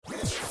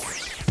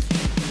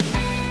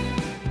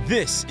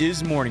This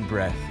is Morning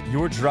Breath,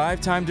 your drive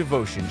time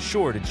devotion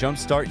sure to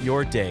jumpstart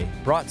your day,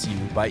 brought to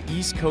you by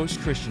East Coast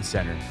Christian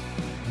Center.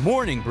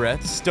 Morning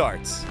Breath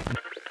starts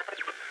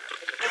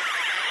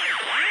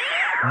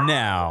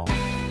now.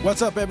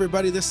 What's up,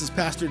 everybody? This is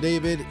Pastor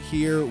David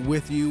here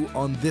with you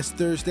on this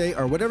Thursday,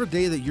 or whatever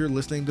day that you're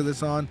listening to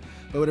this on,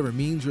 or whatever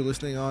means you're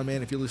listening on,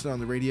 man. If you're listening on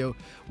the radio,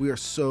 we are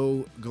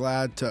so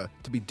glad to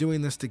be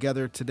doing this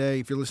together today.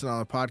 If you're listening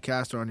on a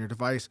podcast or on your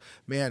device,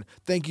 man,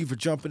 thank you for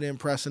jumping in,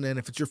 pressing in.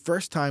 If it's your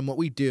first time, what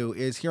we do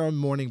is here on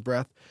Morning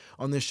Breath,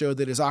 on this show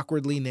that is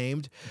awkwardly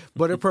named,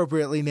 but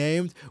appropriately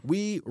named,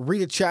 we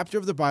read a chapter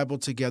of the Bible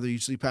together,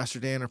 usually Pastor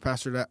Dan or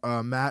Pastor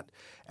Matt,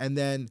 and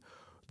then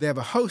they have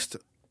a host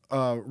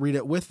read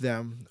it with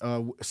them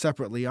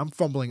separately. I'm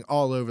fumbling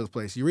all over the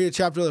place. You read a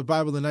chapter of the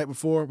Bible the night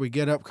before, we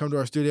get up, come to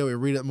our studio, we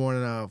read it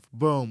morning of.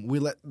 Boom. We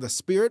let the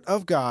Spirit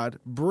of God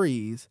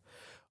breathe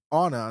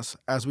on us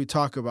as we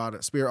talk about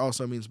it. Spirit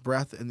also means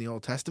breath in the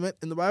Old Testament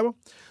in the Bible,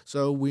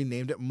 so we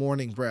named it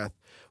Morning Breath.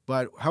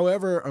 But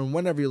however and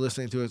whenever you're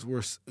listening to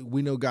us,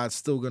 we know God's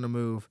still going to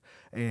move,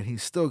 and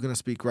he's still going to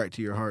speak right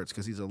to your hearts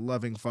because he's a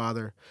loving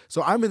Father.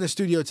 So I'm in the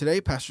studio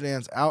today. Pastor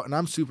Dan's out, and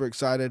I'm super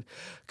excited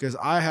because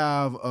I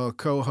have a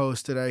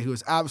co-host today who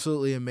is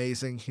absolutely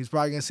amazing. He's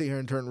probably going to sit here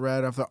and turn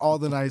red after all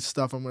the nice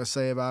stuff I'm going to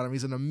say about him.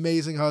 He's an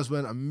amazing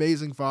husband,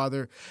 amazing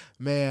father.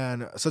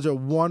 Man, such a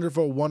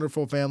wonderful,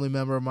 wonderful family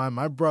member of mine.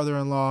 My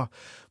brother-in-law,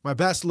 my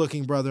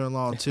best-looking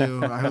brother-in-law,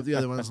 too. I hope the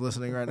other one's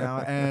listening right now.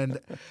 And,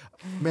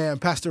 man,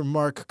 Pastor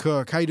Mark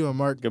Cook. How you doing,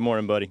 Mark? Good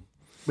morning, buddy.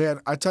 Man,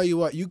 I tell you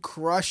what, you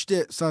crushed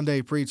it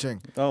Sunday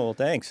preaching. Oh, well,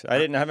 thanks. I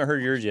haven't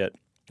heard yours yet.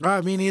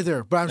 Me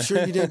neither, but I'm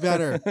sure you did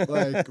better.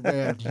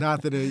 Man,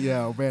 not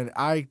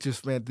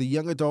that man, the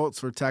young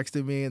adults were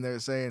texting me and they're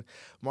saying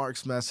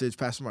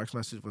Pastor Mark's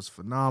message was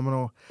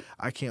phenomenal.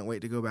 I can't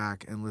wait to go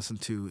back and listen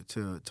to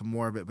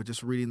more of it, but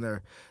just reading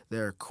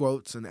their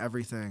quotes and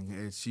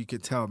everything, you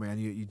could tell, man,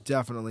 you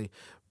definitely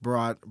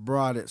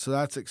brought it. So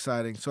that's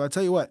exciting. So I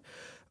tell you what,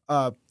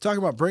 talking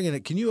about bringing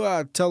it, can you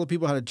tell the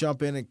people how to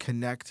jump in and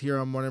connect here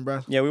on Morning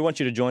Breath? Yeah, we want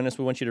you to join us.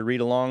 We want you to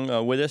read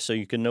along with us so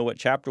you can know what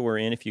chapter we're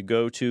in. If you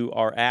go to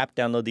our app,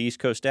 download the East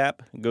Coast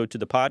app, go to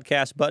the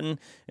podcast button,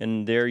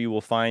 and there you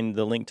will find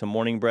the link to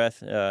Morning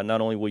Breath. Not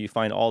only will you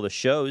find all the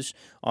shows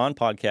on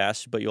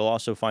podcasts, but you'll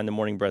also find the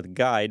Morning Breath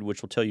guide,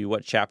 which will tell you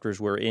what chapters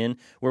we're in,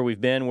 where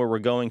we've been, where we're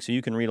going, so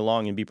you can read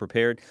along and be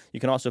prepared. You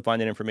can also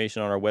find that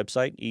information on our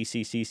website,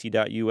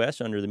 eccc.us,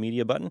 under the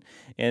media button.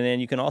 And then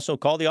you can also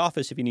call the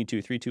office if you need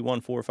to,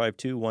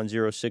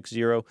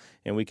 321-452-1060,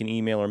 and we can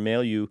email or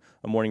mail you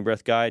a Morning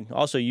Breath guide.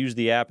 Also use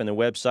the app and the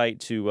website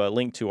to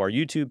link to our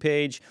YouTube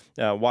page,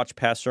 watch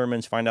past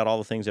sermons, find out all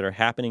the things that are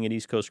happening at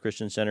East Coast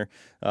Christian Center.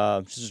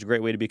 This is a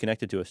great way to be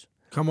connected to us.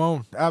 Come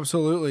on.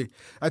 Absolutely.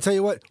 I tell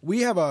you what,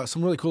 we have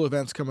some really cool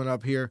events coming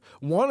up here.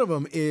 One of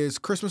them is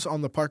Christmas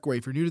on the Parkway.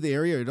 If you're new to the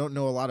area or you don't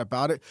know a lot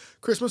about it,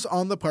 Christmas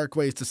on the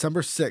Parkway is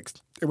December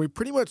 6th. And we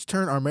pretty much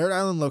turn our Merritt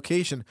Island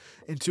location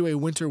into a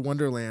winter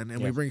wonderland.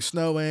 And we bring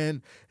snow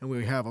in, and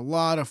we have a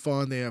lot of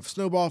fun. They have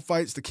snowball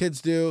fights, the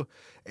kids do,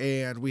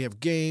 and we have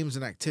games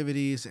and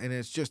activities. And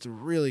it's just a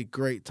really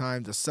great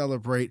time to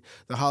celebrate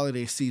the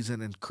holiday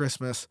season and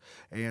Christmas.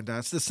 And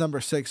it's December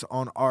 6th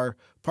on our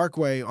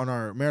Parkway, on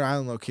our Merritt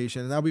Island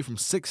location. And that'll be from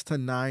 6 to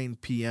 9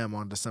 p.m.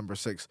 on December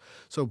 6th.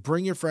 So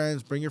bring your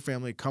friends, bring your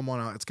family, come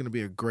on out. It's going to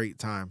be a great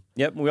time.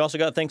 Yep, we also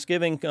got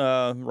Thanksgiving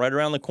right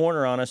around the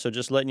corner on us, so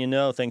just letting you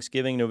know,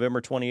 Thanksgiving,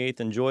 November 28th.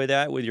 Enjoy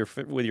that with your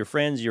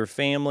friends, your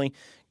family.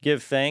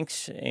 Give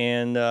thanks,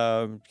 and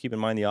keep in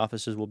mind the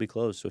offices will be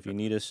closed, so if you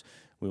need us,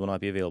 we will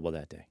not be available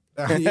that day.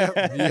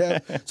 Yeah.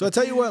 So I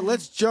tell you what,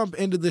 let's jump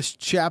into this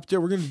chapter.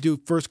 We're going to do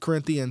 1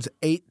 Corinthians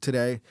 8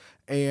 today,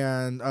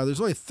 and there's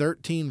only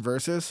 13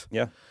 verses.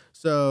 Yeah.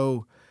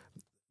 So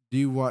do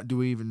we want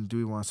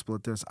to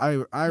split this?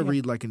 I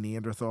read like a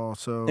Neanderthal,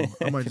 so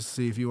I might just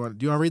see if you want.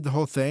 Do you want to read the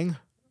whole thing?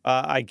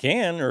 I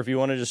can, or if you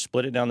want to just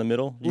split it down the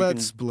middle.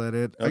 Let's split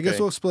it. Okay. I guess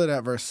we'll split it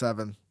at verse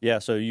 7. Yeah,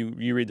 so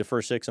you read the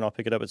first 6 and I'll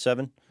pick it up at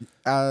 7?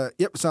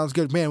 Yep, sounds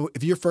good. Man,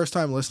 if you're first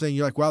time listening,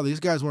 you're like, wow,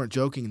 these guys weren't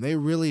joking. They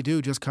really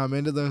do just come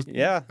into the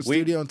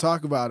studio and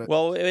talk about it.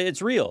 Well,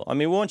 it's real. I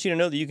mean, we want you to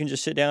know that you can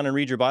just sit down and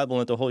read your Bible and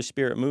let the Holy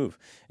Spirit move.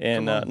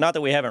 And not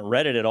that we haven't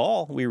read it at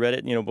all. We read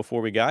it,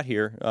 before we got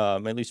here.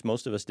 At least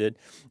most of us did.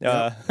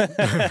 Yep.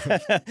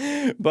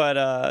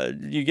 But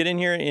you get in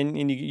here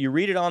and you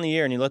read it on the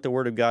air and you let the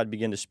Word of God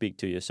begin to speak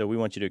to you. So we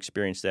want you to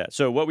experience that.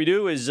 So what we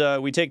do is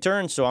we take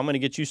turns. So I'm going to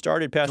get you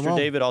started, Pastor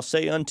David. I'll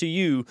say unto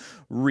you,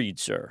 read,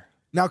 sir.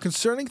 Now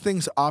concerning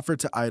things offered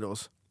to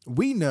idols,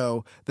 we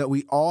know that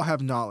we all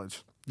have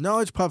knowledge.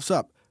 Knowledge puffs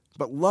up,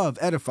 but love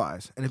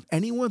edifies. And if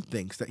anyone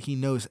thinks that he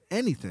knows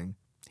anything,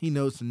 he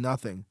knows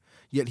nothing,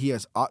 yet he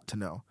has ought to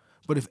know.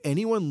 But if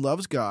anyone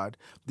loves God,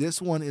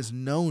 this one is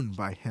known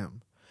by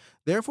him.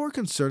 Therefore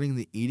concerning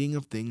the eating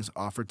of things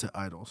offered to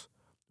idols,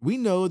 we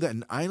know that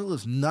an idol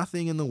is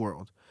nothing in the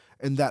world,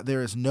 and that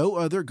there is no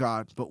other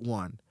God but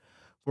one.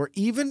 For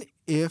even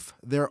if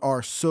there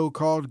are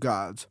so-called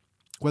gods,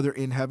 whether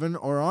in heaven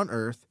or on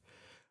earth,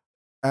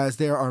 as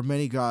there are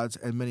many gods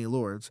and many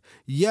lords.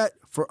 Yet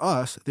for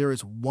us there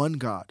is one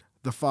God,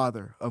 the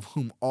Father, of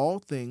whom all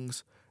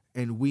things,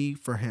 and we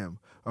for him,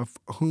 of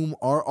whom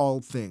are all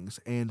things,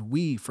 and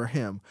we for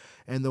him,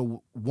 and the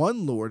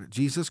one Lord,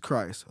 Jesus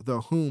Christ,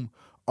 the whom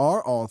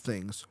are all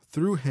things,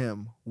 through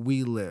him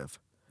we live.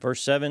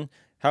 Verse 7,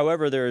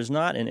 however, there is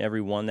not in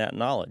every one that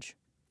knowledge.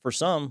 For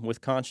some,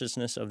 with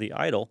consciousness of the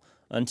idol,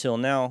 until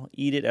now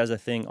eat it as a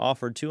thing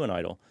offered to an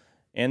idol,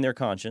 and their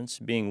conscience,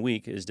 being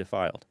weak, is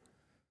defiled.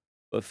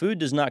 But food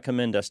does not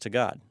commend us to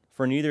God,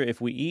 for neither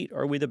if we eat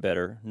are we the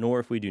better, nor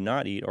if we do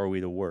not eat are we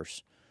the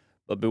worse.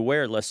 But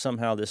beware lest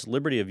somehow this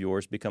liberty of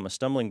yours become a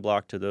stumbling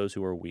block to those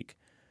who are weak.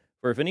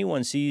 For if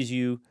anyone sees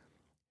you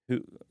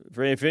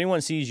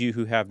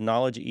who have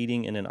knowledge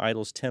eating in an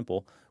idol's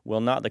temple,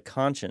 will not the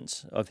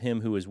conscience of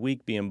him who is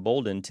weak be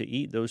emboldened to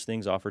eat those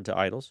things offered to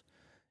idols?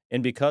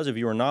 And because of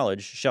your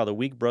knowledge shall the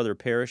weak brother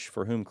perish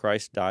for whom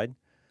Christ died?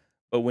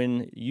 But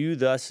when you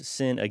thus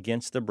sin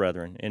against the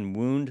brethren and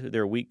wound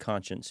their weak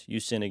conscience, you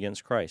sin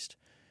against Christ.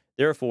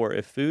 Therefore,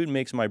 if food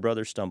makes my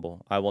brother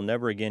stumble, I will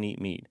never again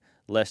eat meat,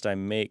 lest I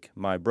make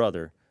my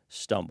brother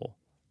stumble.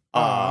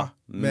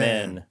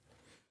 Amen.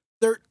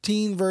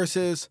 13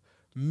 verses.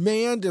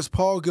 Man, does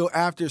Paul go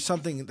after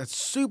something that's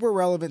super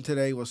relevant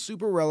today, was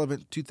super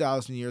relevant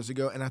 2,000 years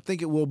ago, and I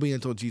think it will be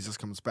until Jesus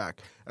comes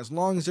back, as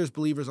long as there's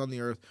believers on the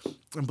earth.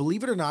 And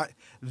believe it or not,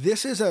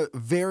 this is a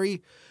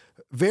very,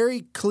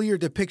 very clear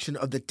depiction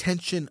of the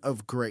tension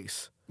of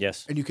grace.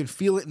 Yes. And you can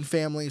feel it in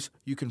families.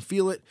 You can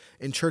feel it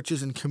in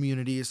churches and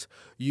communities.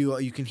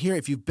 You can hear it.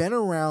 If you've been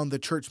around the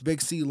church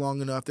Big C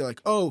long enough, they're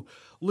like, oh,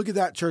 look at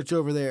that church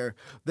over there.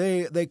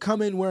 They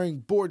come in wearing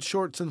board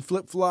shorts and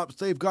flip-flops.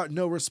 They've got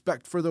no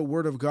respect for the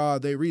word of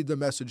God. They read the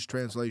Message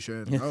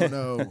translation. Oh,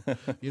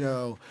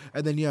 no.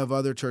 And then you have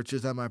other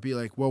churches that might be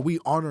like, well, we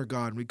honor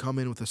God. And we come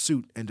in with a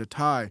suit and a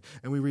tie.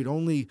 And we read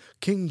only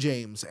King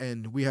James.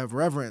 And we have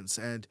reverence.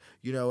 And,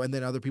 and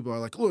then other people are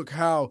like, look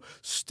how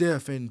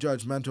stiff and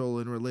judgmental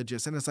and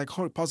religious. And it's like,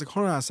 Paul's like,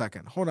 hold on a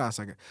second.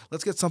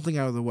 Let's get something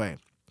out of the way.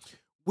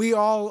 We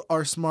all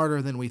are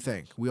smarter than we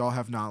think. We all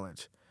have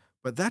knowledge.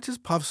 But that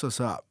just puffs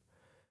us up.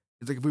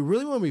 It's like if we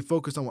really want to be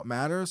focused on what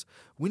matters,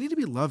 we need to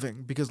be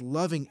loving, because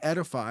loving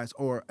edifies,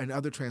 or in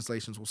other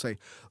translations will say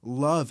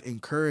love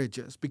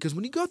encourages. Because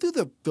when you go through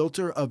the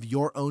filter of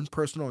your own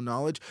personal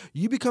knowledge,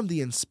 you become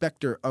the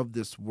inspector of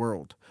this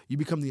world. You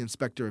become the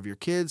inspector of your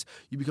kids.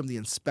 You become the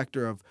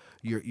inspector of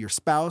your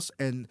spouse.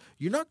 And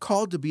you're not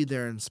called to be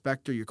their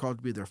inspector. You're called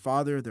to be their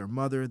father, their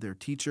mother, their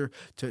teacher,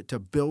 to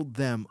build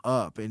them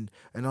up. And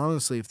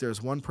honestly, if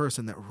there's one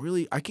person that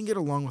really, I can get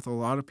along with a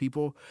lot of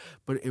people,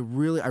 but I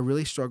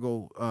really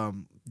struggle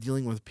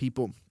dealing with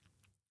people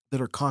that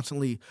are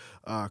constantly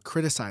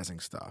criticizing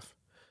stuff.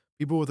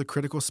 People with a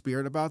critical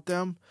spirit about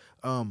them,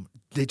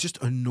 they just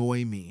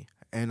annoy me.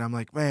 And I'm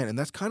like, man, and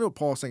that's kind of what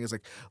Paul's saying is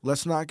like,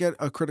 let's not get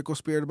a critical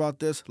spirit about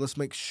this. Let's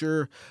make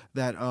sure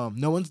that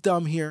no one's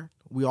dumb here.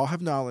 We all have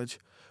knowledge,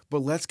 but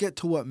let's get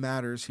to what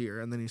matters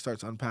here. And then he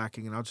starts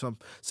unpacking, and I'll just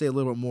say a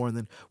little bit more, and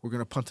then we're going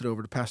to punt it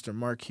over to Pastor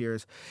Mark here.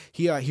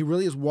 He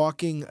really is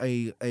walking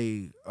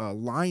a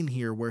line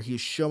here where he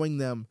is showing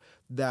them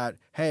that,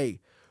 hey,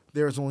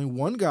 there's only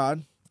one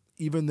God,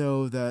 even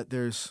though that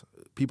there's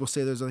people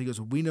say there's only, he goes,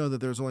 we know that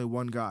there's only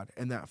one God,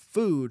 and that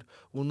food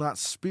will not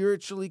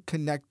spiritually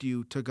connect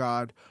you to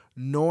God,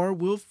 nor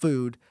will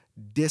food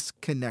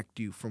disconnect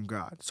you from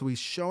God. So he's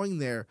showing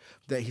there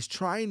that he's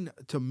trying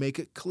to make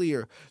it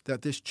clear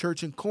that this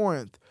church in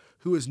Corinth,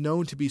 who is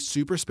known to be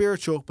super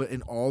spiritual, but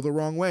in all the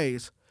wrong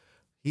ways,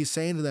 he's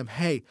saying to them,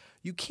 hey,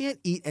 you can't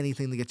eat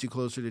anything that gets you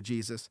closer to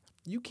Jesus.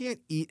 You can't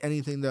eat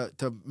anything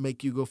to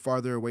make you go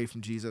farther away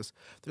from Jesus.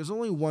 There's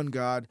only one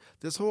God.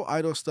 This whole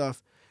idol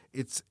stuff,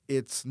 it's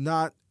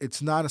not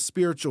a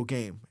spiritual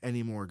game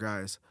anymore,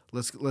 guys.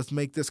 Let's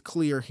make this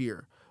clear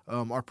here.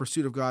 Our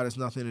pursuit of God has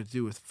nothing to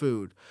do with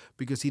food,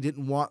 because he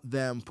didn't want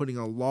them putting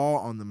a law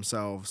on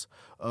themselves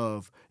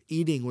of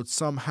eating would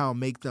somehow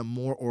make them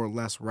more or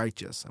less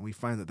righteous. And we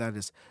find that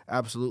is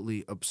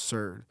absolutely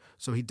absurd.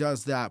 So he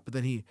does that, but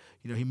then he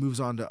moves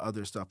on to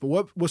other stuff. But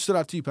what stood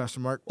out to you, Pastor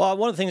Mark? Well,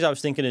 one of the things I was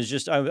thinking is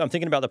just, I'm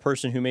thinking about the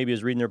person who maybe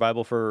is reading their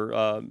Bible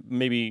for,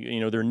 maybe,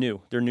 they're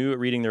new at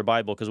reading their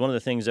Bible. Because one of the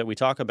things that we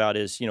talk about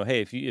is,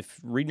 hey, if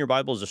reading your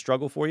Bible is a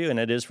struggle for you, and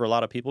it is for a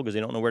lot of people because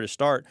they don't know where to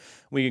start,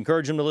 we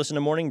encourage them to listen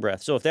to Morning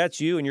Breath. So if that's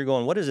you and you're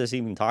going, what is this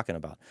even talking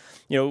about?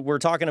 We're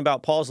talking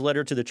about Paul's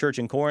letter to the church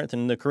in Corinth,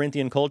 and the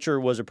Corinthian culture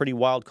was a pretty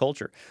wild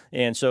culture.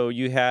 And so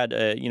you had,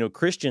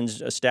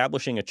 Christians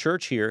establishing a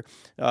church here,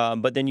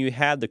 but then you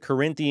had the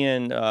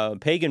Corinthian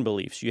pagan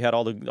beliefs. You had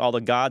all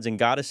the gods and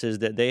goddesses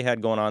that they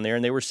had going on there,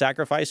 and they were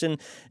sacrificing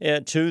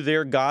to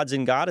their gods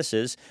and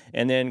goddesses,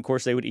 and then, of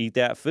course, they would eat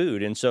that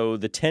food. And so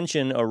the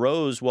tension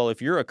arose, well,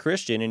 if you're a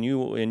Christian and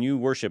you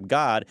worship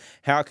God,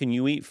 how can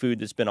you eat food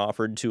that's been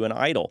offered to an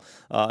idol?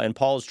 And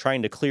Paul's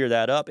trying to clear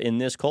that up in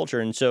this culture.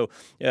 And so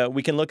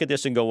we can look at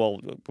this and go, well,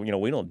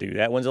 we don't do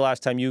that. When's the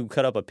last time you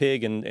cut up a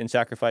pig and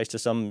sacrificed to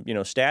some,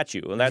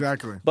 statue? And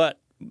exactly. But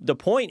the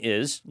point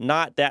is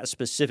not that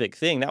specific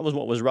thing. That was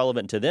what was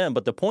relevant to them.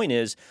 But the point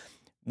is,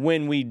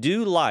 when we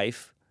do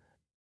life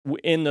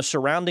in the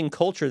surrounding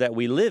culture that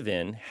we live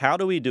in, how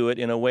do we do it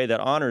in a way that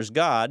honors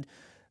God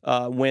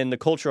when the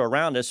culture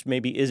around us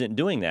maybe isn't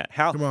doing that?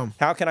 How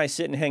can I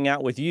sit and hang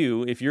out with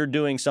you if you're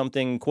doing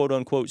something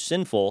quote-unquote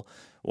sinful?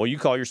 Well, you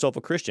call yourself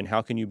a Christian.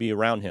 How can you be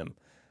around him?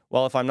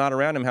 Well, if I'm not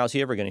around him, how's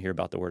he ever going to hear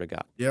about the Word of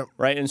God? Yep.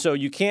 Right? And so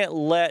you can't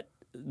let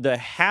the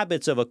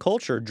habits of a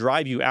culture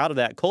drive you out of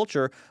that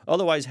culture.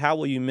 Otherwise, how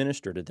will you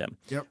minister to them?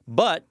 Yep.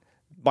 But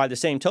by the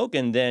same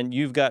token, then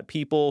you've got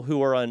people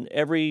who are on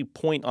every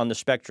point on the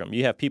spectrum.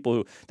 You have people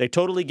who, they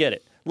totally get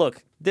it.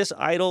 Look, this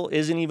idol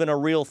isn't even a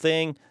real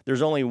thing.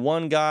 There's only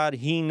one God.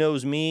 He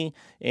knows me,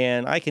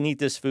 and I can eat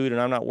this food,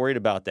 and I'm not worried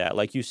about that.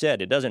 Like you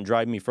said, it doesn't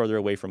drive me further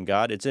away from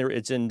God. It's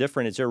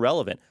indifferent. It's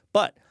irrelevant.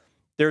 But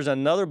there's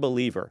another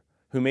believer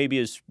who maybe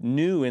is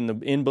new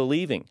in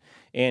believing,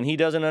 and he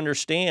doesn't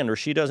understand or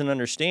she doesn't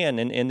understand,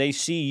 and they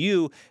see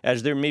you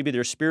as maybe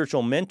their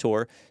spiritual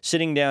mentor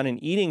sitting down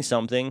and eating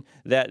something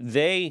that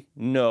they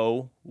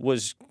know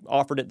was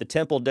offered at the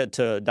temple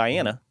to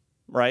Diana,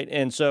 right?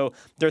 And so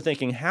they're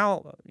thinking,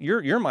 how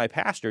you're my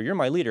pastor, you're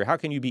my leader, how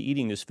can you be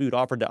eating this food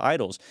offered to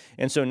idols?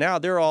 And so now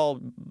they're all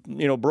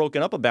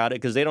broken up about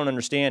it because they don't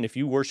understand, if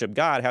you worship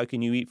God, how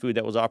can you eat food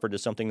that was offered to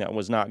something that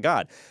was not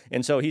God?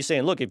 And so he's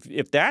saying, look,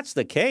 if that's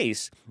the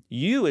case,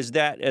 you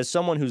as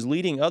someone who's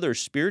leading others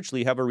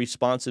spiritually have a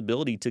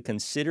responsibility to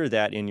consider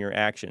that in your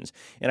actions.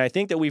 And I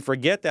think that we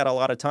forget that a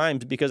lot of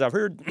times, because I've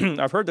heard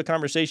the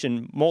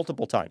conversation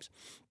multiple times.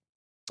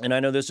 And I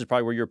know this is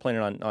probably where you're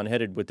planning on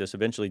headed with this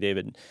eventually,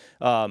 David.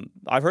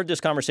 I've heard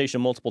this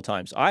conversation multiple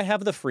times. I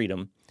have the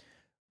freedom,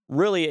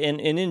 really, and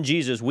in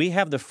Jesus, we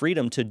have the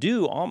freedom to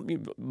do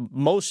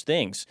most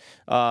things.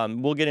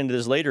 We'll get into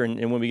this later, and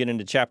when we get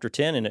into chapter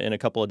 10 in a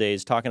couple of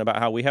days, talking about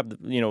how we have,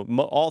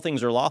 all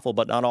things are lawful,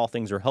 but not all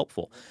things are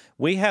helpful.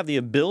 We have the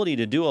ability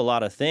to do a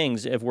lot of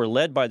things if we're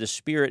led by the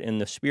Spirit,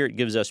 and the Spirit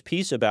gives us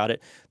peace about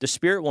it. The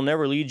Spirit will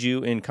never lead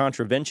you in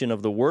contravention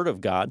of the Word of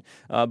God,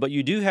 but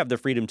you do have the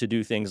freedom to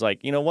do things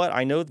like, you know what,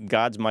 I know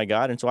God's my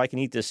God, and so I can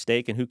eat this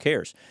steak, and who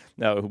cares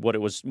what it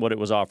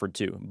was offered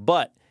to.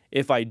 But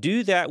if I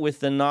do that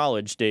with the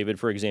knowledge, David,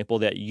 for example,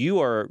 that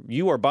you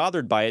are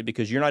bothered by it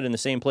because you're not in the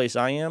same place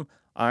I am,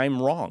 I'm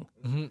wrong.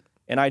 Mm-hmm.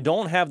 And I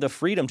don't have the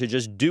freedom to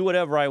just do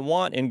whatever I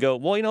want and go,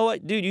 well, you know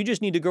what, dude, you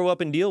just need to grow up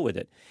and deal with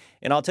it.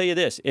 And I'll tell you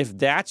this, if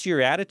that's your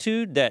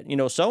attitude, that,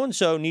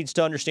 so-and-so needs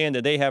to understand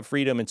that they have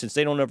freedom, and since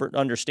they don't ever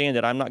understand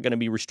it, I'm not going to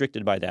be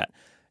restricted by that.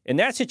 In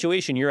that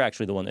situation, you're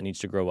actually the one that needs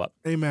to grow up.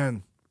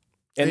 Amen.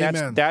 And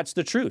Amen. that's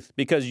the truth,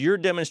 because you're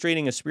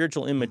demonstrating a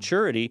spiritual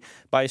immaturity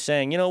by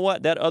saying, you know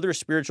what, that other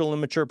spiritual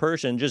immature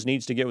person just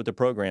needs to get with the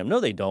program.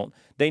 No, they don't.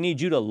 They need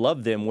you to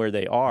love them where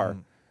they are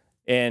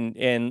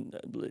and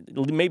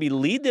maybe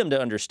lead them to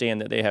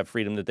understand that they have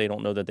freedom that they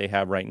don't know that they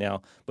have right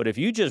now. But if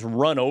you just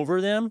run over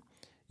them,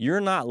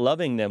 you're not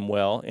loving them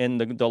well. And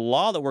the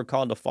law that we're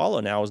called to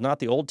follow now is not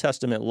the Old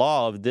Testament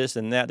law of this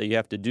and that you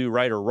have to do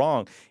right or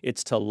wrong.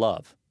 It's to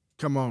love.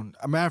 Come on.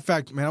 As a matter of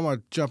fact, man, I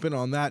want to jump in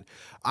on that.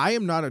 I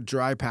am not a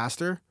dry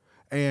pastor,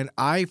 and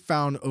I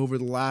found over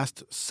the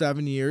last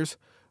 7 years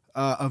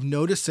of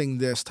noticing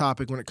this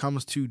topic when it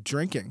comes to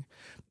drinking,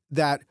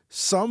 that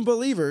some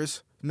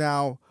believers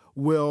now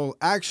will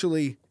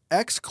actually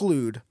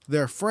exclude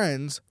their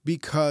friends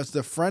because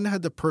the friend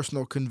had the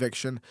personal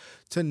conviction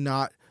to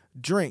not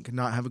drink,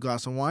 not have a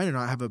glass of wine, or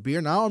not have a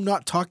beer. Now, I'm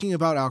not talking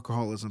about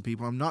alcoholism,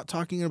 people. I'm not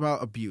talking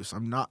about abuse.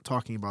 I'm not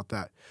talking about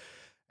that.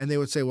 And they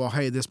would say, well,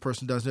 hey, this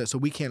person does it, so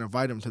we can't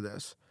invite them to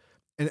this.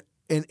 And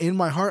in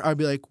my heart, I'd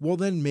be like, well,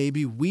 then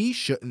maybe we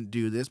shouldn't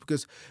do this,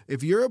 because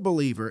if you're a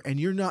believer and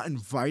you're not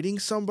inviting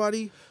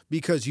somebody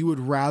because you would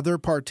rather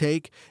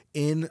partake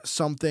in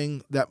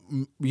something that,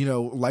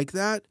 like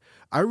that,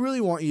 I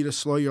really want you to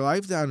slow your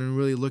life down and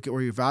really look at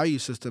where your value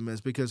system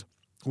is, because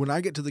when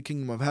I get to the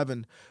kingdom of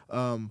heaven,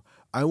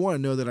 I want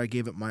to know that I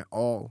gave it my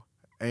all.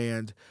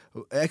 And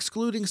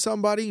excluding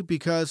somebody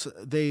because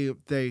they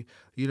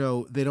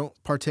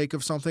don't partake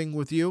of something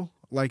with you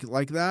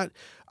like that,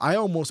 I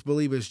almost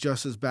believe is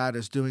just as bad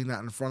as doing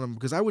that in front of them,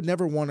 because I would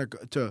never want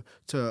to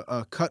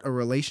cut a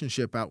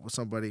relationship out with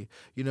somebody.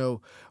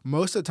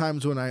 Most of the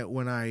times when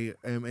I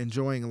am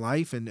enjoying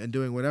life and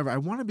doing whatever, I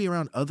want to be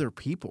around other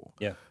people.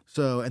 Yeah.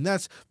 So, and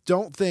that's,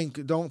 don't think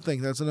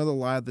that's another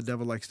lie the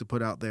devil likes to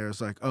put out there.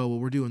 It's like, oh, well,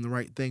 we're doing the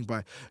right thing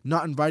by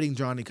not inviting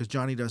Johnny because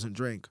Johnny doesn't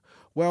drink.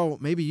 Well,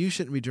 maybe you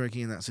shouldn't be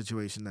drinking in that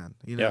situation then.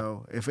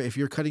 If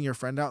you're cutting your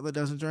friend out that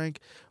doesn't drink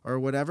or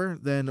whatever,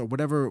 then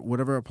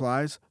whatever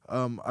applies.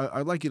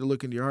 I'd like you to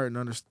look into your heart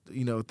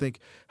and think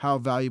how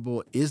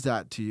valuable is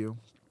that to you.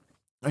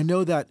 I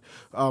know that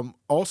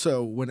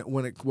also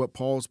what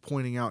Paul's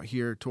pointing out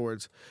here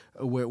towards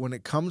when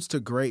it comes to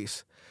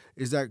grace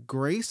is that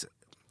grace.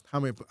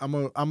 I'm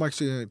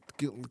actually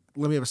gonna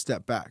let me have a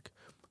step back.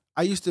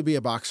 I used to be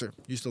a boxer.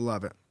 Used to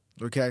love it.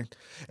 Okay,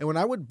 and when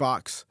I would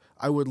box,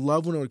 I would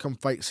love when it would come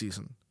fight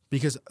season,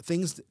 because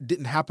things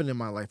didn't happen in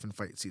my life in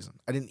fight season.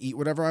 I didn't eat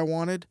whatever I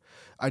wanted.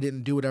 I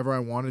didn't do whatever I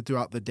wanted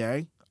throughout the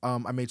day. I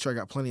made sure I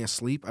got plenty of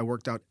sleep. I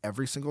worked out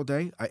every single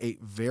day. I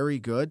ate very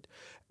good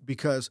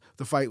because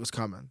the fight was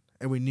coming.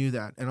 and we knew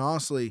that. And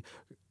honestly,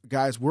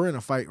 guys, we're in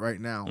a fight right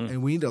now,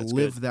 and we need to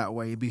live that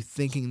way and be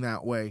thinking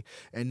that way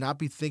and not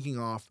be thinking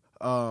off,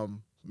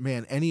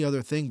 any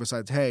other thing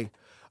besides, hey,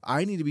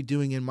 I need to be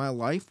doing in my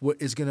life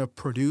what is going to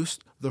produce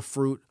the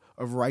fruit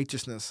of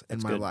righteousness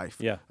in my life.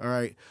 Yeah. All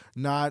right.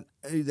 Not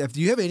if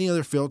you have any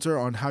other filter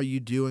on how you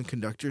do and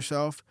conduct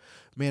yourself,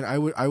 man, I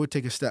would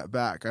take a step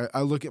back.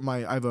 I look at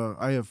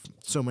I have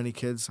so many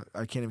kids, I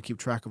can't even keep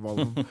track of all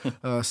of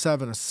them.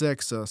 7, a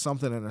 6,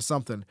 something and a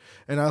something.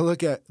 And I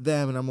look at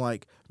them and I'm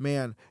like,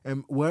 man,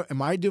 what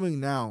am I doing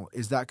now?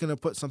 Is that going to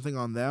put something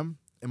on them?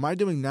 Am I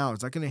doing now? Is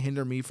that going to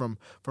hinder me from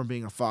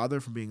being a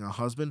father, from being a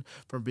husband,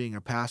 from being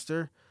a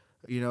pastor?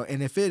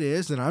 And if it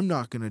is, then I'm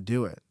not going to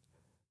do it.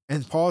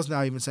 And Paul's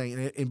now even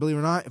saying, and believe it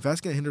or not, if that's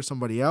going to hinder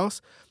somebody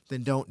else,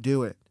 then don't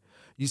do it.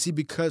 You see,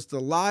 because the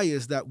lie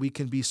is that we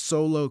can be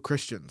solo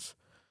Christians.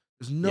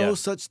 There's no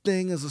such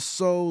thing as a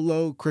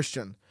solo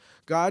Christian.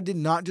 God did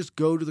not just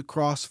go to the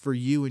cross for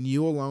you and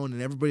you alone,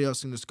 and everybody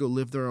else can just go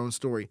live their own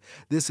story.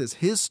 This is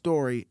his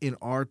story in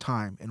our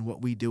time and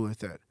what we do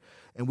with it.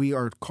 And we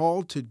are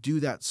called to do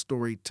that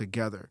story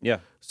together. Yeah.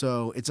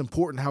 So it's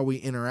important how we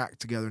interact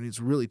together, and he's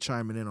really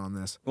chiming in on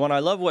this. Well, and I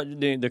love what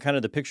the kind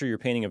of the picture you're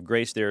painting of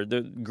grace there.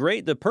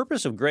 The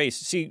purpose of grace.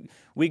 See,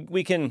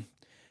 we can,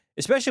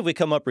 especially if we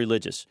come up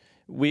religious.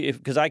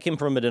 Because I came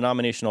from a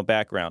denominational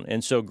background,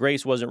 and so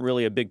grace wasn't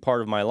really a big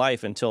part of my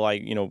life until I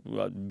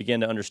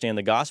began to understand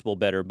the gospel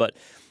better. But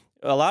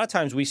a lot of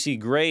times we see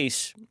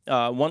grace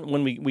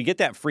when we get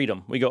that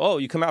freedom. We go, oh,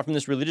 you come out from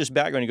this religious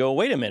background. You go,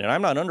 wait a minute,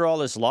 I'm not under all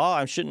this law.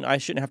 I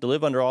shouldn't have to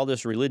live under all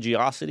this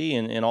religiosity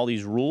and all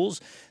these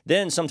rules.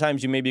 Then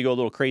sometimes you maybe go a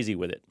little crazy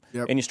with it,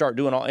 and you start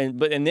doing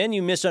and then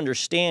you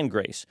misunderstand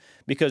grace,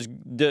 because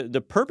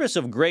the purpose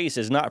of grace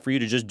is not for you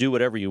to just do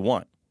whatever you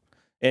want.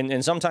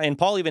 And sometimes, and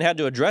Paul even had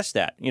to address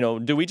that.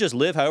 Do we just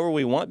live however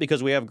we want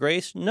because we have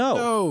grace?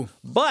 No.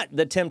 But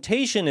the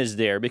temptation is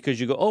there because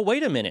you go, oh,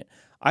 wait a minute,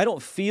 I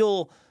don't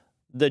feel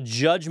the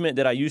judgment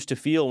that I used to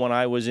feel when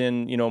I was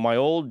in, my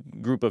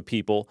old group of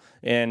people,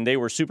 and they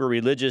were super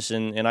religious,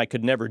 and I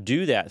could never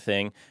do that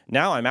thing.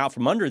 Now I'm out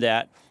from under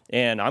that,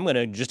 and I'm going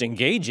to just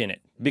engage in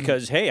it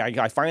because, hey,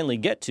 I finally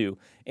get to.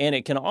 And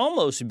it can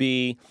almost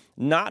be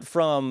not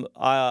from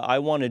I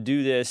want to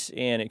do this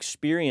and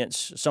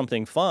experience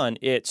something fun.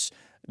 It's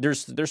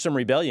there's some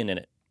rebellion in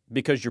it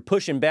because you're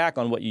pushing back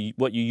on what you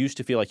used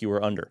to feel like you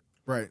were under.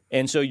 Right.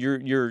 And so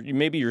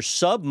maybe your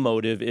sub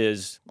motive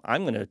is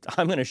I'm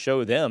gonna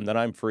show them that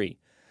I'm free.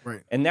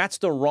 Right. And that's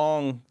the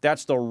wrong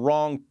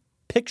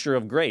picture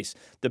of grace.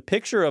 The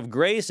picture of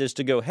grace is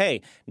to go,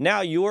 hey,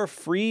 now you're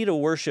free to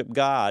worship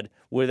God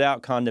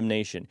without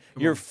condemnation.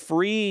 You're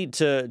free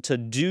to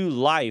do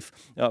life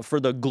for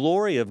the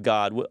glory of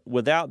God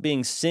without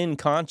being sin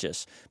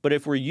conscious. But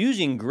if we're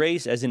using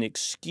grace as an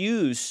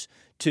excuse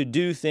to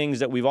do things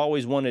that we've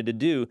always wanted to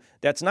do,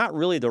 that's not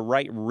really the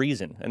right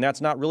reason. And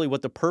that's not really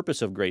what the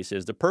purpose of grace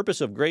is. The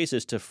purpose of grace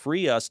is to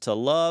free us to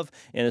love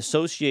and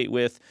associate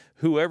with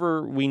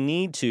whoever we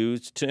need to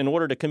in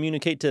order to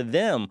communicate to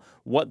them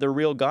what the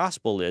real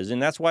gospel is.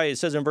 And that's why it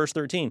says in verse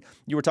 13,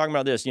 you were talking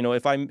about this,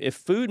 if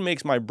food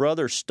makes my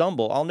brother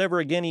stumble, I'll never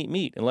again eat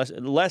meat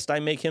lest I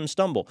make him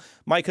stumble.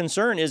 My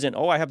concern isn't,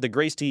 I have the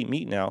grace to eat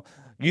meat now.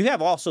 You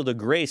have also the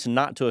grace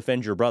not to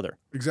offend your brother.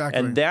 Exactly.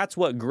 And that's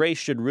what grace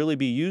should really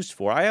be used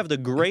for. I have the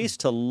grace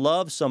to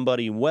love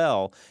somebody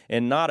well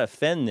and not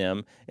offend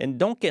them. And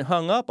don't get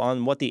hung up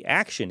on what the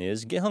action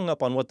is. Get hung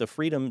up on what the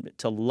freedom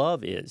to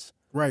love is.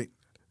 Right.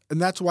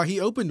 And that's why he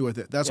opened with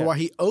it. That's why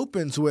he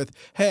opens with,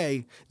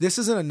 hey, this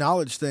isn't a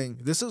knowledge thing.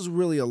 This is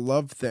really a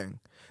love thing.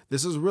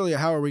 This is really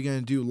how are we going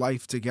to do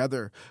life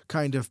together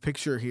kind of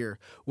picture here.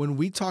 When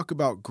we talk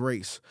about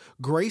grace,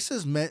 grace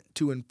is meant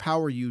to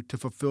empower you to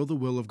fulfill the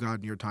will of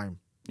God in your time.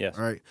 Yes.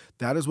 All right.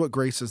 That is what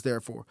grace is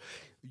there for.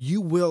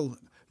 You'll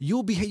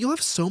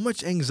have so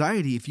much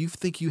anxiety if you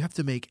think you have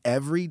to make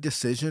every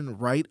decision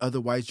right.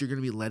 Otherwise, you're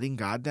going to be letting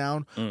God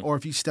down. Or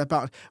if you step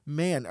out,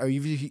 or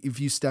if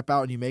you step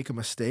out and you make a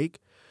mistake.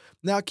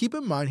 Now, keep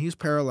in mind, he's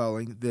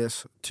paralleling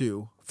this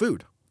to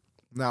food.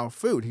 Now,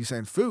 he's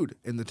saying food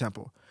in the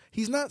temple.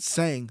 He's not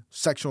saying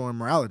sexual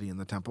immorality in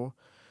the temple.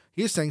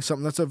 He's saying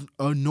something that's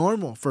a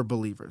normal for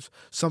believers.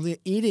 Something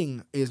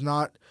eating is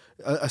not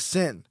a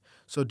sin.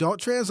 So don't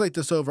translate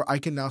this over, I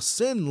can now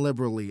sin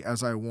liberally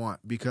as I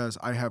want because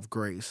I have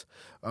grace.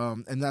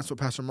 And that's what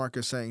Pastor Mark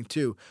is saying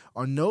too.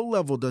 On no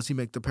level does he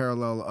make the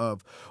parallel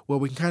of,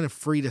 we can kind of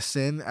free to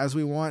sin as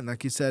we want. And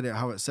like he said,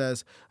 how it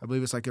says, I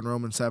believe it's like in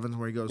Romans 7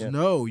 where he goes,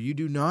 no, you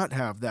do not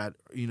have that,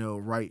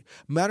 right.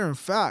 Matter of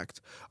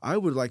fact, I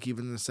would like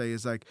even to say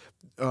is like,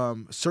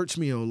 search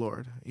me, O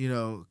Lord,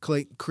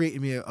 create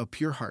me a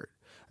pure heart.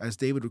 As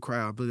David would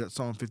cry, I believe that's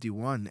Psalm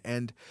 51.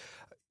 And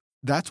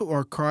that's what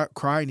our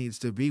cry needs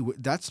to be.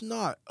 That's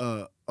not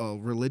a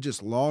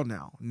religious law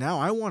now. Now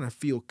I want to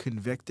feel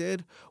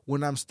convicted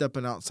when I'm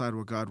stepping outside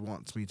what God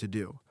wants me to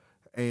do.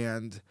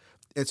 And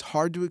it's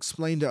hard to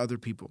explain to other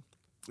people.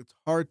 It's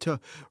hard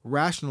to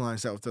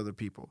rationalize that with other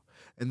people.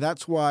 And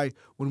that's why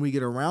when we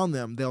get around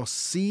them, they'll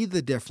see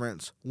the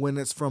difference when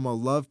it's from a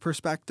love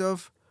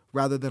perspective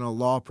rather than a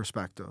law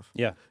perspective.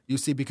 Yeah. You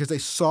see, because they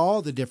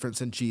saw the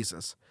difference in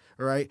Jesus,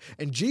 all right?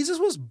 And Jesus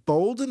was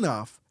bold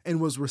enough and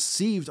was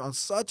received on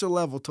such a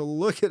level to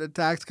look at a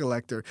tax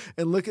collector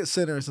and look at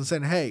sinners and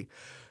saying, hey,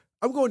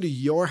 I'm going to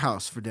your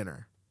house for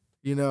dinner.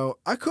 You know,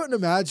 I couldn't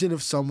imagine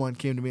if someone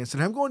came to me and said,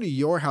 I'm going to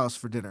your house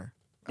for dinner.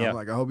 I'm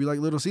like, I hope you like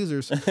Little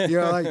Caesars. You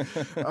know, like,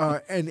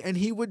 and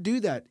he would do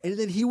that. And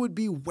then he would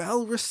be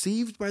well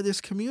received by this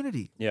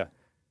community. Yeah.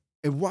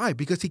 And why?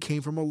 Because he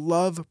came from a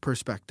love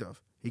perspective.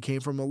 He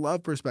came from a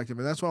love perspective.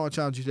 And that's why I want to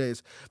challenge you today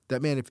is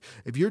that, man,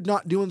 if you're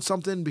not doing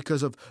something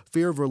because of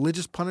fear of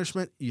religious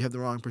punishment, you have the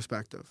wrong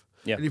perspective.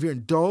 Yeah. And if you're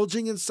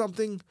indulging in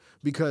something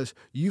because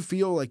you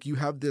feel like you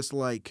have this,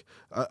 like,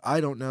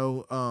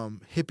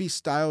 hippie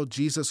style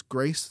Jesus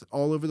grace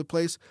all over the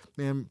place,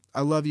 man,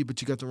 I love you,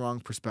 but you got the wrong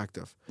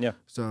perspective. Yeah.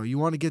 So you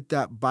want to get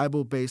that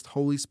Bible-based,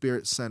 Holy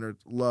Spirit-centered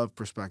love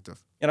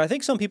perspective. And I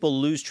think some people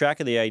lose track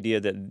of the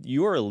idea that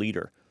you are a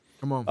leader.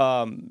 Come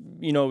on.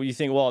 You know, you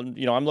think, well,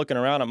 you know, I'm looking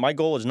around. My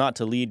goal is not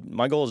to lead.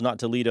 My goal is not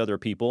to lead other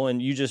people.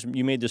 And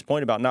you made this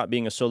point about not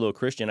being a solo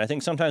Christian. I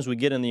think sometimes we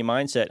get in the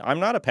mindset,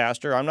 I'm not a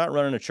pastor. I'm not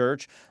running a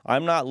church.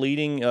 I'm not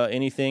leading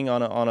anything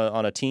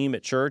on a team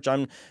at church.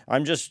 I'm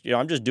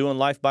just doing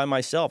life by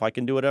myself. I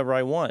can do whatever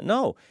I want.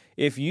 No,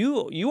 if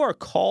you are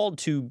called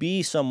to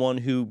be someone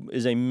who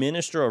is a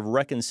minister of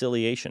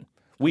reconciliation.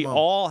 We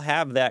all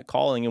have that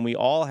calling, and we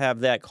all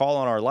have that call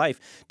on our life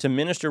to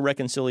minister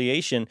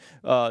reconciliation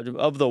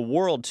of the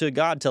world to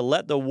God, to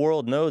let the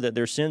world know that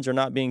their sins are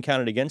not being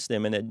counted against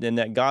them, and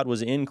that God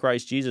was in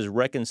Christ Jesus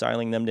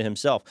reconciling them to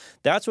himself.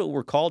 That's what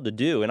we're called to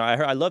do. And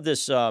I love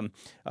this.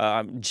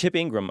 Chip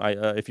Ingram,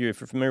 if you're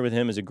familiar with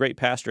him, is a great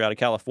pastor out of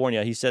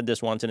California. He said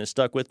this once, and it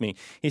stuck with me.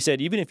 He said,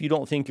 even if you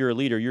don't think you're a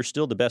leader, you're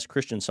still the best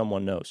Christian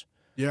someone knows.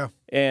 Yeah.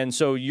 And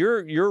so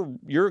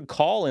your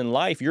call in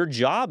life, your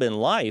job in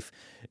life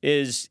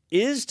is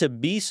to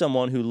be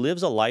someone who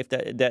lives a life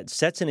that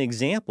sets an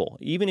example.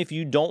 Even if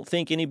you don't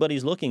think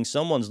anybody's looking,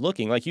 someone's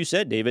looking. Like you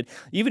said, David,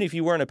 even if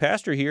you weren't a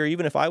pastor here,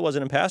 even if I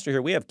wasn't a pastor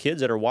here, we have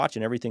kids that are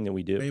watching everything that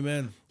we do.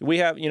 Amen. We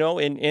have, you know,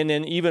 and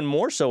then even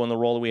more so in the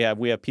role that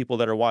we have people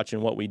that are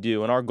watching what we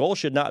do. And our goal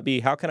should not be,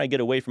 how can I get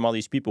away from all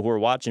these people who are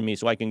watching me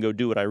so I can go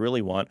do what I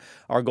really want?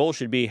 Our goal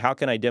should be, how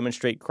can I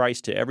demonstrate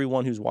Christ to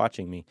everyone who's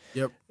watching me?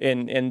 Yep.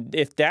 And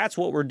if that's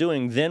what we're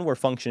doing, then we're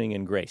functioning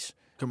in grace.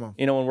 Come on.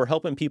 You know, and we're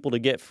helping people to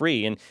get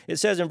free. And it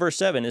says in verse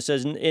 7, it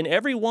says, in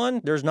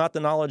everyone, there's not the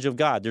knowledge of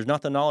God. There's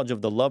not the knowledge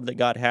of the love that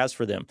God has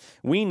for them.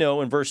 We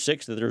know in verse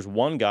 6 that there's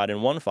one God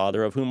and one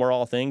Father, of whom are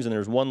all things, and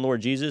there's one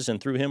Lord Jesus,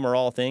 and through him are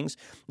all things,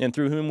 and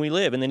through whom we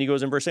live. And then he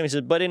goes in verse 7, he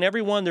says, but in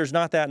everyone, there's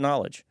not that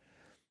knowledge.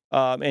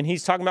 And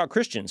he's talking about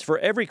Christians. For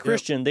every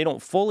Christian, They don't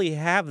fully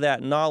have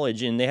that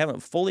knowledge, and they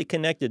haven't fully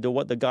connected to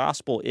what the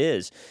gospel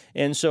is.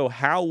 And so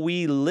how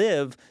we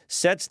live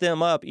sets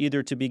them up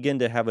either to begin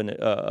to have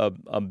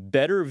a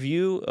better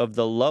view of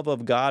the love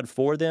of God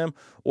for them,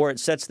 or it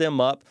sets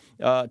them up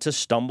to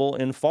stumble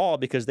and fall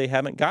because they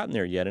haven't gotten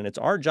there yet. And it's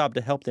our job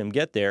to help them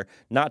get there,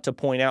 not to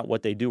point out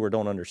what they do or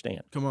don't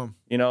understand. Come on.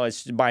 You know,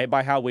 it's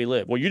by how we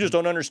live. Well, you just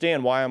don't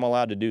understand why I'm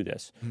allowed to do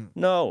this.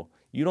 No,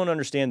 you don't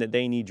understand that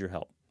they need your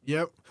help.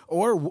 Yep.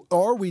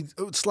 Or we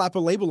slap a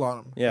label on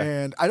them. Yeah.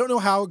 And I don't know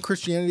how in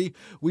Christianity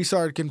we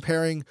started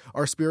comparing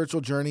our spiritual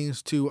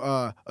journeys to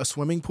a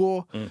swimming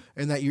pool,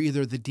 and that you're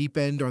either the deep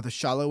end or the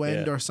shallow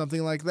end or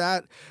something like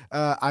that.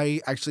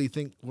 I actually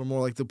think we're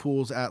more like the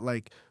pools at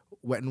like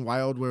Wet and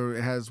Wild, where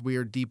it has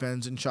weird deep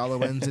ends and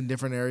shallow ends in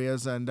different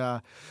areas. And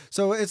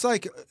so it's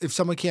like if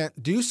someone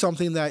can't do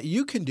something that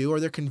you can do, or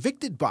they're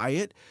convicted by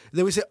it,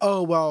 then we say,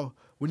 oh, well,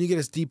 when you get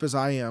as deep as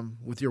I am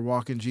with your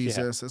walk in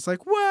Jesus, it's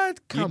like,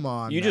 what? Come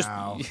on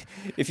now.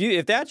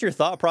 If that's your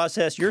thought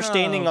process, you're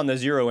standing on the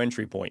zero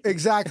entry point.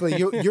 Exactly.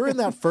 You're in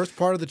that first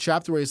part of the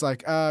chapter where he's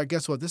like,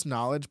 guess what? This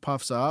knowledge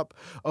puffs up.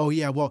 Oh,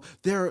 yeah, well,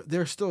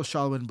 they're still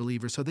shallow end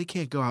believers, so they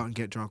can't go out and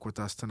get drunk with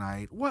us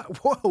tonight.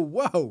 What?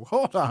 Whoa,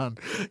 hold on.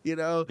 You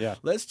know,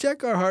 let's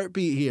check our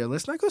heartbeat here.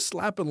 Let's not go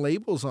slapping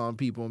labels on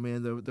people,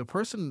 man. The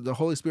person the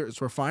Holy Spirit is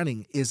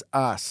refining is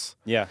us.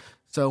 Yeah.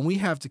 So we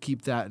have to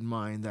keep that in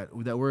mind, that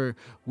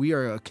we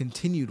are a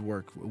continued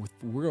work.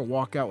 We're going to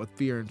walk out with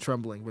fear and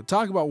trembling. But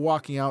talk about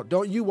walking out.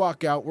 Don't you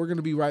walk out. We're going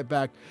to be right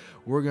back.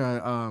 We're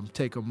going to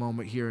take a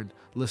moment here and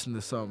listen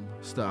to some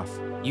stuff.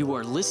 You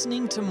are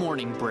listening to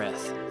Morning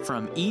Breath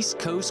from East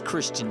Coast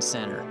Christian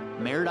Center,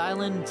 Merritt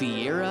Island,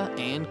 Vieira,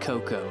 and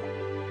Cocoa.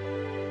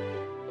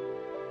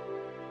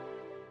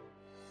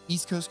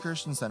 East Coast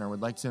Christian Center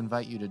would like to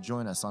invite you to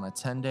join us on a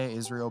 10-day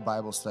Israel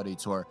Bible study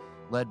tour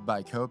led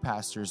by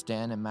co-pastors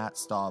Dan and Matt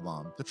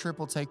Stahlbaum. The trip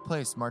will take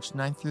place March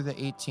 9th through the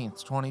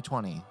 18th,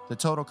 2020. The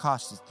total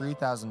cost is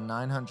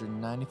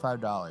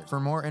 $3,995. For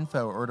more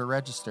info or to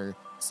register,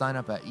 sign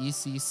up at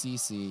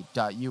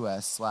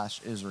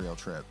eccc.us/Israel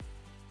trip.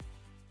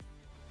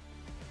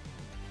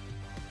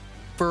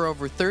 For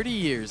over 30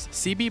 years,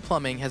 CB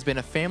Plumbing has been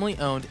a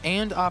family-owned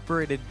and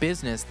operated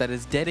business that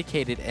is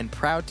dedicated and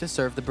proud to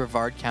serve the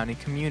Brevard County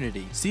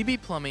community.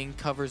 CB Plumbing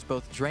covers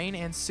both drain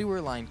and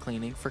sewer line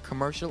cleaning for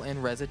commercial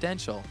and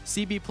residential.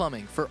 CB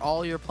Plumbing for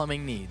all your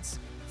plumbing needs.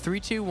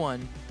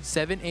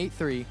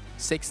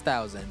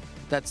 321-783-6000.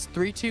 That's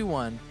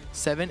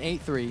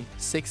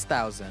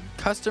 321-783-6000.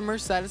 Customer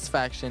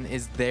satisfaction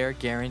is their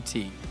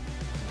guarantee.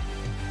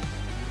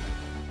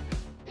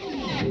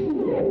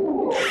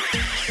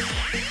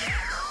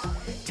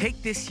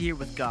 Take this year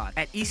with God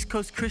at East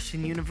Coast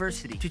Christian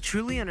University to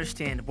truly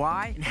understand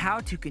why and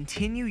how to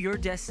continue your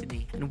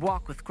destiny and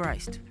walk with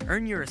Christ.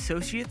 Earn your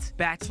associate's,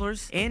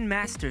 bachelor's, and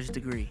master's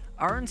degree.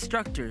 Our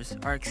instructors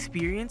are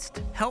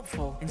experienced,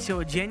 helpful, and show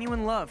a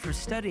genuine love for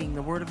studying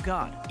the Word of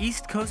God.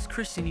 East Coast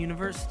Christian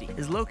University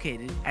is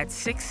located at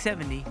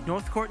 670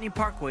 North Courtney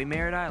Parkway,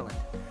 Merritt Island.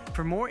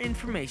 For more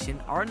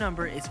information, our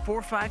number is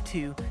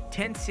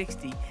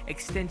 452-1060,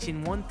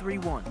 extension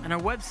 131, and our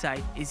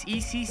website is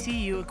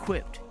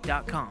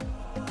eccuequipped.com.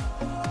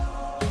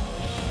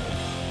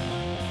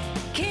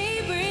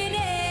 Cabrin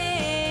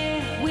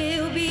Air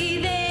will be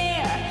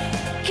there.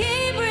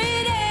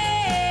 Cabrin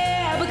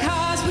Air,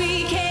 because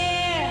we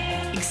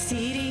care,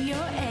 exceeding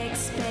your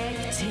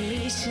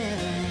expectations.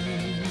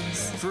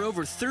 For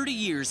over 30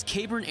 years,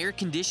 Cabrin Air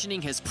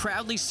Conditioning has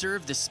proudly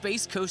served the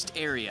Space Coast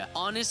area.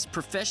 Honest,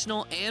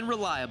 professional, and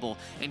reliable,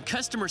 and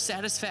customer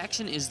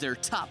satisfaction is their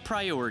top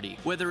priority.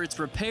 Whether it's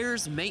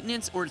repairs,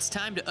 maintenance, or it's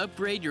time to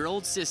upgrade your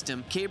old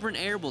system, Cabrin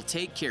Air will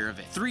take care of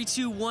it.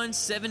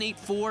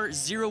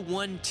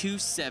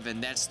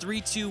 321-784-0127. That's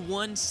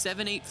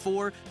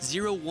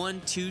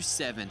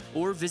 321-784-0127.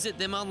 Or visit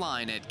them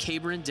online at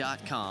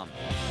cabrin.com.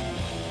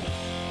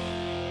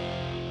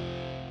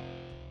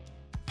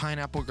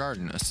 Pineapple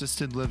Garden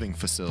Assisted Living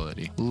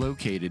Facility,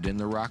 located in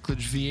the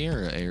Rockledge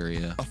Vieira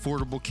area.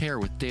 Affordable care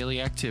with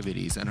daily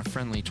activities and a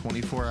friendly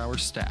 24-hour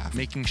staff,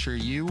 making sure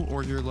you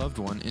or your loved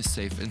one is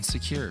safe and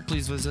secure.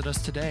 Please visit us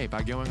today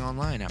by going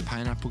online at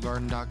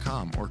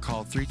pineapplegarden.com or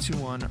call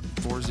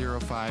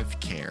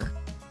 321-405-CARE.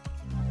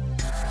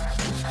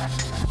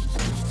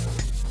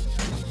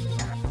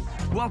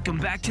 Welcome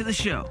back to the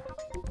show.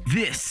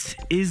 This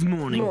is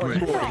Morning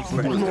Breath.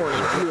 Morning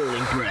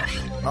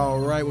Breath. All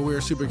right, well, we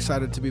are super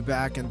excited to be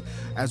back. And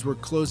as we're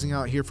closing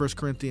out here, 1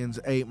 Corinthians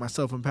 8,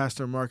 myself and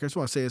Pastor Mark, I just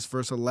want to say this,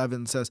 verse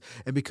 11 says,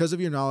 "And because of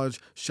your knowledge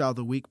shall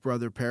the weak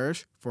brother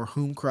perish, for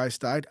whom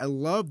Christ died." I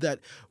love that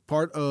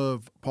part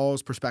of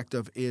Paul's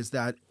perspective is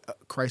that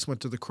Christ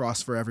went to the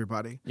cross for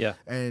everybody. Yeah.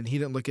 And he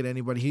didn't look at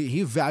anybody.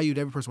 He valued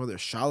every person, whether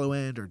it's shallow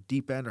end or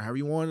deep end or however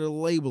you wanted to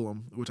label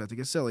them, which I think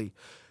is silly.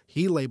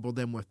 He labeled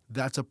them with,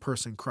 that's a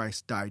person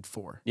Christ died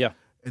for. Yeah.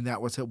 And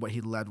that was what he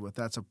led with.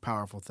 That's a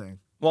powerful thing.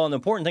 Well, and the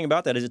important thing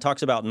about that is it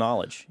talks about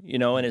knowledge,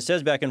 and it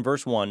says back in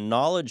verse 1,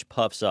 knowledge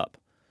puffs up.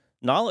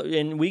 Knowledge,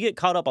 and we get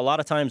caught up a lot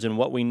of times in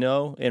what we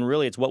know, and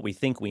really it's what we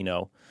think we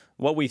know.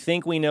 What we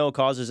think we know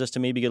causes us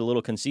to maybe get a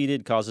little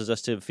conceited, causes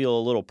us to feel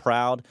a little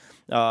proud,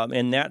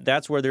 and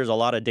that's where there's a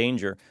lot of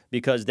danger,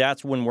 because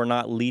that's when we're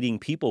not leading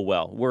people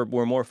well.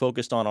 We're more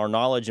focused on our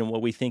knowledge and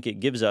what we think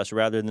it gives us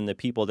rather than the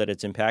people that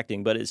it's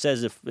impacting. But it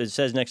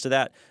says next to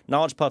that,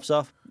 knowledge puffs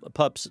up,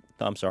 but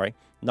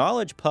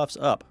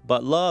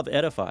love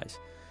edifies.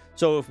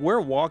 So if we're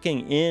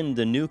walking in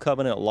the new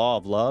covenant law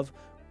of love,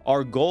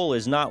 our goal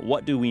is not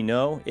what do we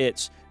know,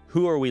 it's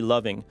who are we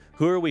loving?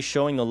 Who are we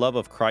showing the love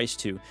of Christ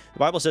to? The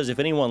Bible says if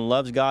anyone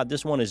loves God,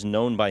 this one is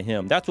known by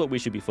him. That's what we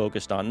should be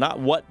focused on. Not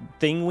what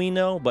thing we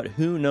know, but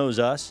who knows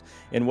us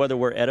and whether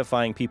we're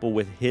edifying people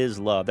with his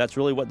love. That's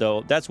really what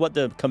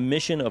the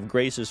commission of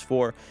grace is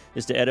for,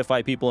 is to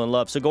edify people in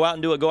love. So go out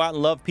and do it. Go out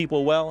and love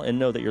people well and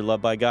know that you're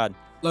loved by God.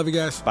 Love you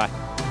guys. Bye.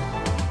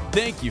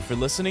 Thank you for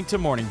listening to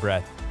Morning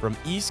Breath from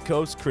East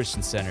Coast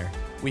Christian Center.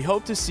 We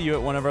hope to see you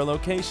at one of our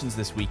locations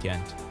this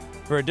weekend.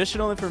 For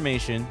additional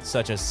information,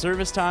 such as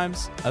service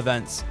times,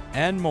 events,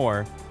 and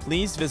more,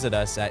 please visit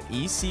us at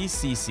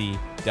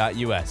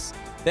eccc.us.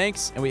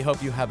 Thanks, and we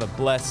hope you have a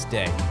blessed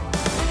day.